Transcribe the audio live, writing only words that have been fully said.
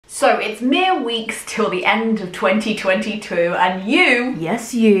So it's mere weeks till the end of 2022 and you,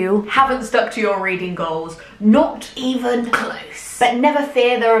 yes you, haven't stuck to your reading goals. Not even close. But never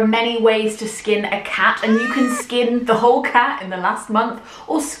fear, there are many ways to skin a cat, and you can skin the whole cat in the last month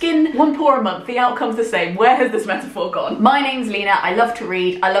or skin one paw a month. The outcome's the same. Where has this metaphor gone? My name's Leena. I love to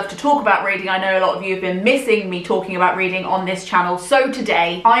read. I love to talk about reading. I know a lot of you have been missing me talking about reading on this channel. So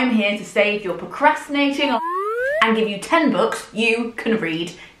today I am here to save your procrastinating and give you 10 books you can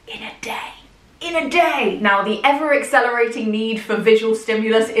read in a day. In a day! Now, the ever-accelerating need for visual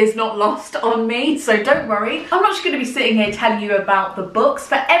stimulus is not lost on me, so don't worry. I'm not just going to be sitting here telling you about the books.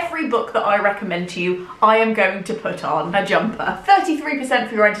 For every book that I recommend to you, I am going to put on a jumper. 33%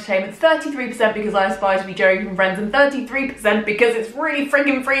 for your entertainment, 33% because I aspire to be joking from friends, and 33% because it's really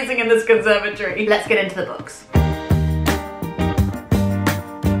freaking freezing in this conservatory. Let's get into the books.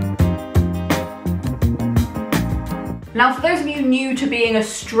 Now, for those of you new to being a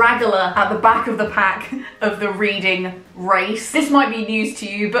straggler at the back of the pack of the reading race, this might be news to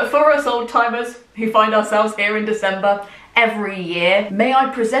you, but for us old-timers who find ourselves here in December every year, may I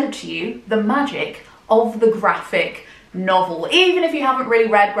present to you the magic of the graphic novel. Even if you haven't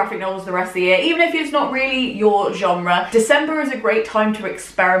really read graphic novels the rest of the year, even if it's not really your genre, December is a great time to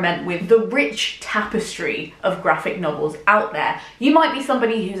experiment with the rich tapestry of graphic novels out there. You might be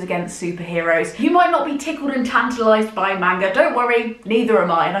somebody who's against superheroes. You might not be tickled and tantalized by manga. Don't worry, neither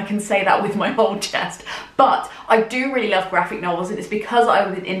am I, and I can say that with my whole chest. But I do really love graphic novels, and it's because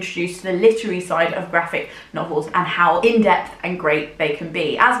I've been introduced to the literary side of graphic novels and how in-depth and great they can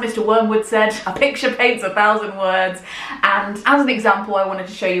be. As Mr. Wormwood said, a picture paints 1,000 words. And as an example, I wanted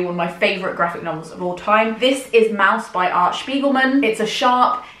to show you one of my favourite graphic novels of all time. This is Mouse by Art Spiegelman. It's a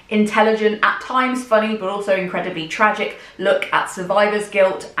sharp, intelligent, at times funny, but also incredibly tragic look at survivors'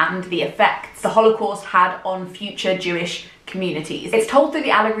 guilt and the effects the Holocaust had on future Jewish communities. It's told through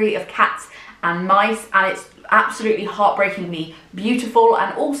the allegory of cats and mice, and it's absolutely heartbreakingly beautiful.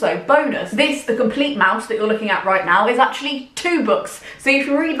 And also, bonus, this, the complete mouse that you're looking at right now, is actually 2 books. So if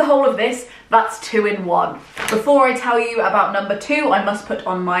you read the whole of this, that's 2 in 1. Before I tell you about number 2, I must put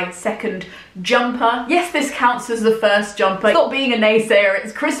on my second jumper. Yes, this counts as the first jumper. Stop being a naysayer,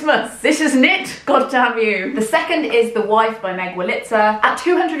 it's Christmas. This isn't it, god damn you. The second is The Wife by Meg Wolitzer. At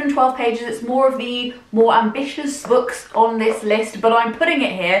 212 pages, it's more of the more ambitious books on this list, but I'm putting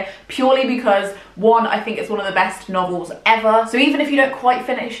it here purely because, one, I think it's one of the best novels ever. So even if you don't quite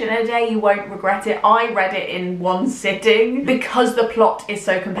finish it in a day, you won't regret it. I read it in one sitting because the plot is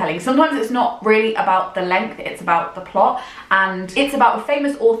so compelling. Sometimes it's not really about the length, it's about the plot, and it's about a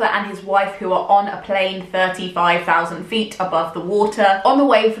famous author and his wife who are on a plane 35,000 feet above the water, on the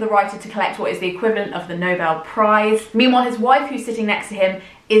way for the writer to collect what is the equivalent of the Nobel Prize. Meanwhile, his wife, who's sitting next to him,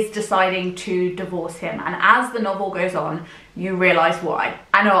 is deciding to divorce him, and as the novel goes on, you realise why.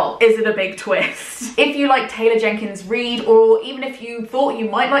 And oh, is it a big twist? If you like Taylor Jenkins Reid, or even if you thought you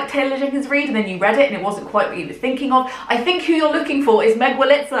might like Taylor Jenkins Reid and then you read it and it wasn't quite what you were thinking of, I think who you're looking for is Meg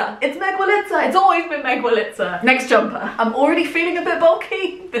Wolitzer. It's Meg Wolitzer. It's always been Meg Wolitzer. Next jumper. I'm already feeling a bit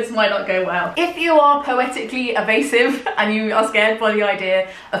bulky. This might not go well. If you are poetically evasive and you are scared by the idea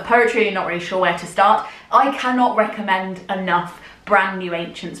of poetry and you're not really sure where to start, I cannot recommend enough Brand New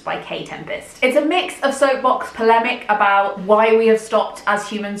Ancients by Tempest. It's a mix of soapbox polemic about why we have stopped as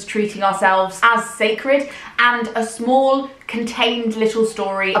humans treating ourselves as sacred, and a small, contained little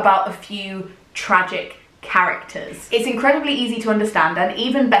story about a few tragic characters. It's incredibly easy to understand, and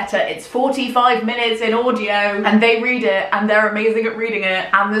even better, it's 45 minutes in audio, and they read it and they're amazing at reading it,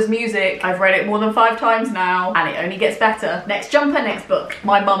 and there's music. I've read it more than 5 times now and it only gets better. Next jumper, next book.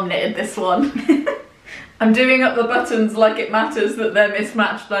 My mum knitted this one. I'm doing up the buttons like it matters that they're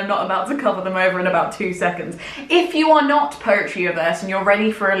mismatched and I'm not about to cover them over in about 2 seconds. If you are not poetry averse and you're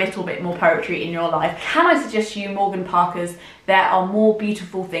ready for a little bit more poetry in your life, can I suggest to you Morgan Parker's There Are More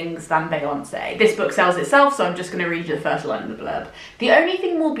Beautiful Things Than Beyonce? This book sells itself, so I'm just going to read you the first line of the blurb. The only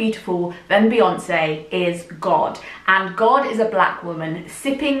thing more beautiful than Beyonce is God, and God is a black woman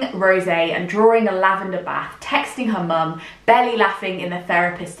sipping rosé and drawing a lavender bath, texting her mum, barely laughing in the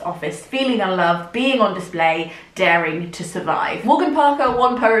therapist's office, feeling unloved, being on display, daring to survive. Morgan Parker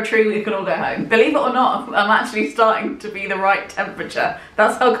won poetry, we can all go home. Believe it or not, I'm actually starting to be the right temperature.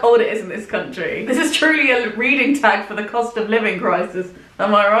 That's how cold it is in this country. This is truly a reading tag for the cost of living crisis.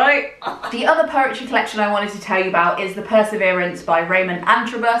 Am I right? The other poetry collection I wanted to tell you about is The Perseverance by Raymond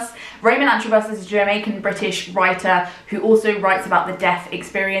Antrobus. Raymond Antrobus is a Jamaican-British writer who also writes about the death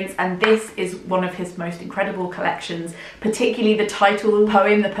experience, and this is one of his most incredible collections, particularly the title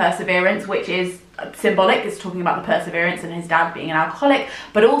poem, The Perseverance, which is symbolic. It's talking about the perseverance and his dad being an alcoholic,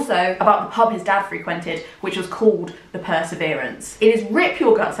 but also about the pub his dad frequented, which was called the Perseverance. It is rip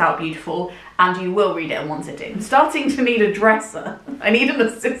your guts out beautiful, and you will read it in one sitting. I'm starting to need a dresser. I need an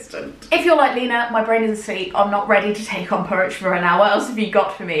assistant. If you're like Leena, my brain is asleep, I'm not ready to take on poetry for an hour, what else have you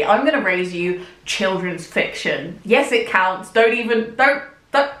got for me? I'm gonna raise you children's fiction. Yes, it counts. Don't.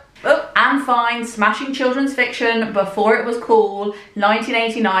 Anne Fine, smashing children's fiction before it was cool.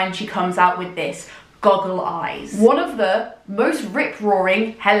 1989, she comes out with this, Goggle Eyes. One of the most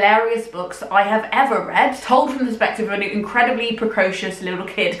rip-roaring, hilarious books I have ever read, told from the perspective of an incredibly precocious little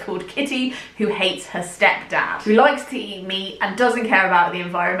kid called Kitty who hates her stepdad, who likes to eat meat and doesn't care about the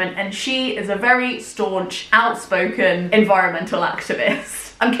environment, and she is a very staunch, outspoken environmental activist.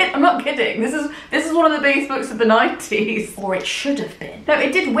 I'm not kidding. This is one of the biggest books of the 90s. Or it should have been. No,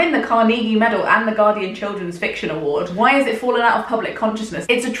 it did win the Carnegie Medal and the Guardian Children's Fiction Award. Why has it fallen out of public consciousness?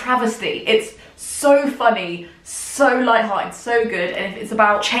 It's a travesty. It's so funny, so lighthearted, so good, and if it's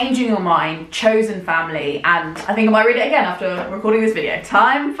about changing your mind, chosen family, and I think I might read it again after recording this video.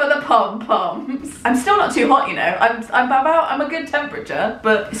 Time for the pom-poms. I'm still not too hot, you know. I'm a good temperature,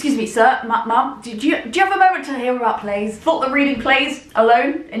 but excuse me, sir, mum, do you have a moment to hear about plays? Thought that reading plays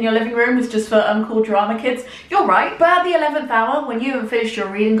alone in your living room was just for uncool drama kids? You're right, but at the 11th hour, when you have finished your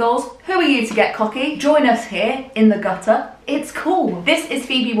reading goals, who are you to get cocky? Join us here in the gutter. It's cool. This is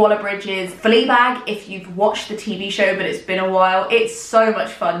Phoebe Waller-Bridge's Fleabag, if you've watched the TV show but it's been a while. It's so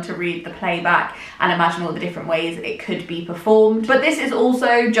much fun to read the playback and imagine all the different ways it could be performed. But this is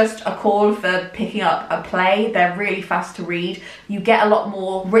also just a call for picking up a play. They're really fast to read. You get a lot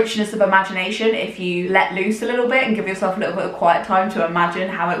more richness of imagination if you let loose a little bit and give yourself a little bit of quiet time to imagine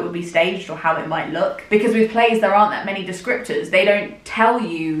how it would be staged or how it might look. Because with plays there aren't that many descriptors. They don't tell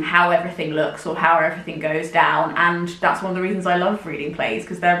you how everything looks or how everything goes down, and that's one of the reasons I love reading plays,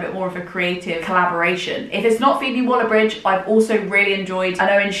 because they're a bit more of a creative collaboration. If it's not Phoebe Waller-Bridge, I've also really enjoyed an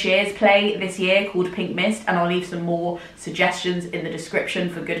Owen Shear's play this year called Pink Mist, and I'll leave some more suggestions in the description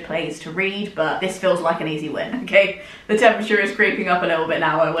for good plays to read, but this feels like an easy win, okay? The temperature is creeping up a little bit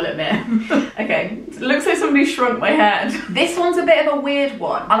now, I will admit. Okay, it looks like somebody shrunk my head. This one's a bit of a weird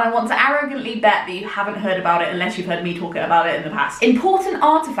one, and I want to arrogantly bet that you haven't heard about it unless you've heard me talking about it in the past. Important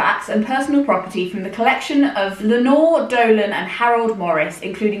Artefacts and Personal Property from the collection of Lenore Dolan and Harold Morris,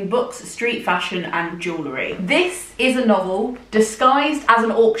 including books, street fashion and jewellery. This is a novel disguised as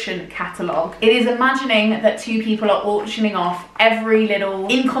an auction catalogue. It is imagining that two people are auctioning off every little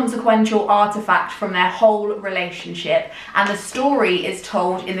inconsequential artefact from their whole relationship, and the story is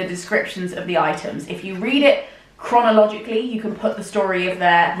told in the descriptions of the items. If you read it chronologically, you can put the story of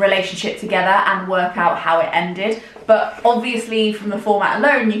their relationship together and work out how it ended. But obviously from the format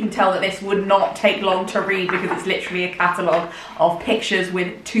alone, you can tell that this would not take long to read because it's literally a catalogue of pictures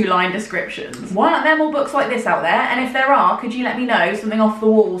with 2-line descriptions. Why aren't there more books like this out there? And if there are, could you let me know? Something off the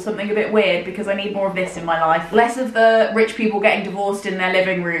wall, something a bit weird, because I need more of this in my life. Less of the rich people getting divorced in their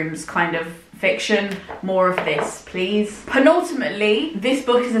living rooms kind of fiction, more of this, please. Penultimately, this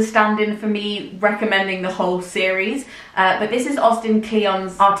book is a stand-in for me recommending the whole series, but this is Austin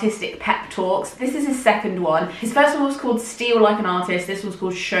Kleon's Artistic Pep Talks. This is his second one. His first one was called Steal Like an Artist, this one's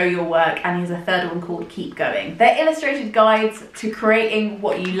called Show Your Work, and he has a third one called Keep Going. They're illustrated guides to creating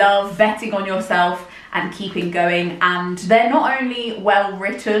what you love, betting on yourself, and keeping going, and they're not only well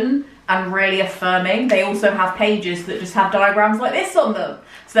written and really affirming, they also have pages that just have diagrams like this on them.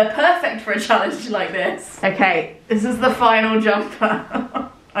 So they're perfect for a challenge like this. Okay, this is the final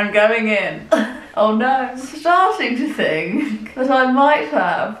jumper. I'm going in. Oh no, I'm starting to think that I might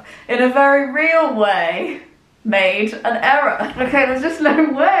have, in a very real way, made an error. Okay, there's just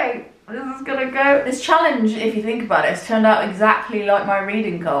no way this is gonna go. This challenge, if you think about it, has turned out exactly like my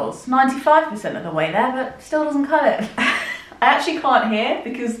reading goals. 95% of the way there, but still doesn't cut it. I actually can't hear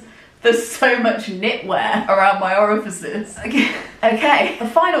because there's so much knitwear around my orifices. Okay, the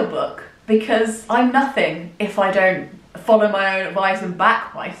final book, because I'm nothing if I don't follow my own advice and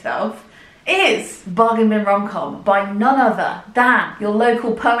back myself, is Bargain Bin Rom-Com by none other than your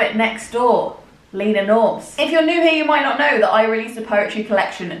local poet next door, Leena Norse. If you're new here, you might not know that I released a poetry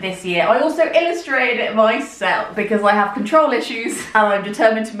collection this year. I also illustrated it myself because I have control issues and I'm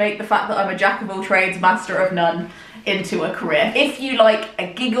determined to make the fact that I'm a jack of all trades, master of none into a career. If you like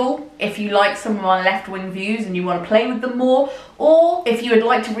a giggle, if you like some of my left-wing views and you want to play with them more, or if you would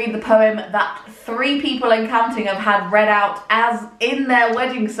like to read the poem that 3 people and counting have had read out as in their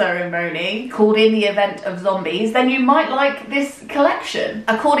wedding ceremony, called In the Event of Zombies, then you might like this collection.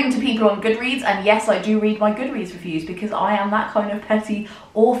 According to people on Goodreads, and yes, I do read my Goodreads reviews because I am that kind of petty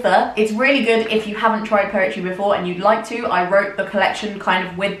author. It's really good if you haven't tried poetry before and you'd like to. I wrote the collection kind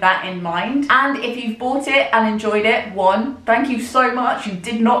of with that in mind. And if you've bought it and enjoyed it, one, thank you so much. You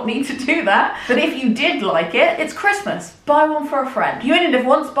did not need to do that. But if you did like it, it's Christmas. Buy one for a friend. You only live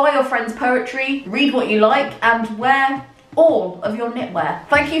once, buy your friends poetry, read what you like, and wear all of your knitwear.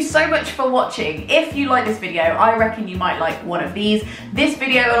 Thank you so much for watching. If you like this video, I reckon you might like one of these. This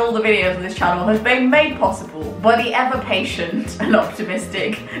video and all the videos on this channel has been made possible by the ever patient and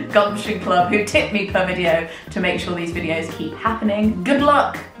optimistic Gumption Club, who tip me per video to make sure these videos keep happening. Good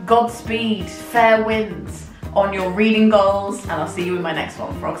luck, Godspeed, fair winds on your reading goals, and I'll see you in my next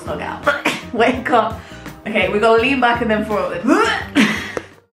one. Frog slug out. Wait, God. Okay, we gotta lean back and then forward.